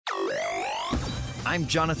I'm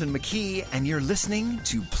Jonathan McKee, and you're listening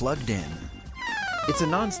to Plugged In. It's a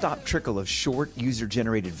non-stop trickle of short,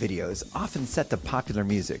 user-generated videos, often set to popular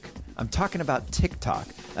music. I'm talking about TikTok,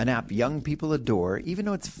 an app young people adore, even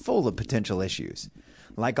though it's full of potential issues.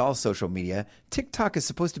 Like all social media, TikTok is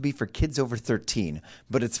supposed to be for kids over 13,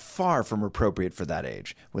 but it's far from appropriate for that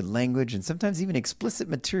age, with language and sometimes even explicit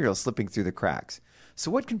material slipping through the cracks.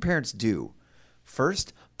 So what can parents do?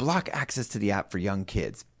 First, block access to the app for young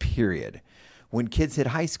kids, period. When kids hit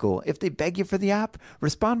high school, if they beg you for the app,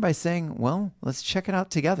 respond by saying, well, let's check it out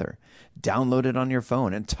together. Download it on your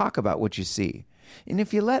phone and talk about what you see. And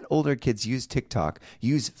if you let older kids use TikTok,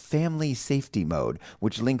 use Family Safety Mode,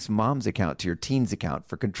 which links mom's account to your teen's account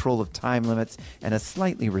for control of time limits and a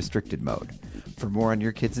slightly restricted mode. For more on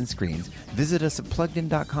your kids and screens, visit us at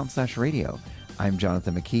pluggedin.com/radio. I'm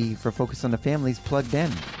Jonathan McKee for Focus on the Family's Plugged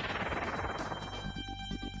In.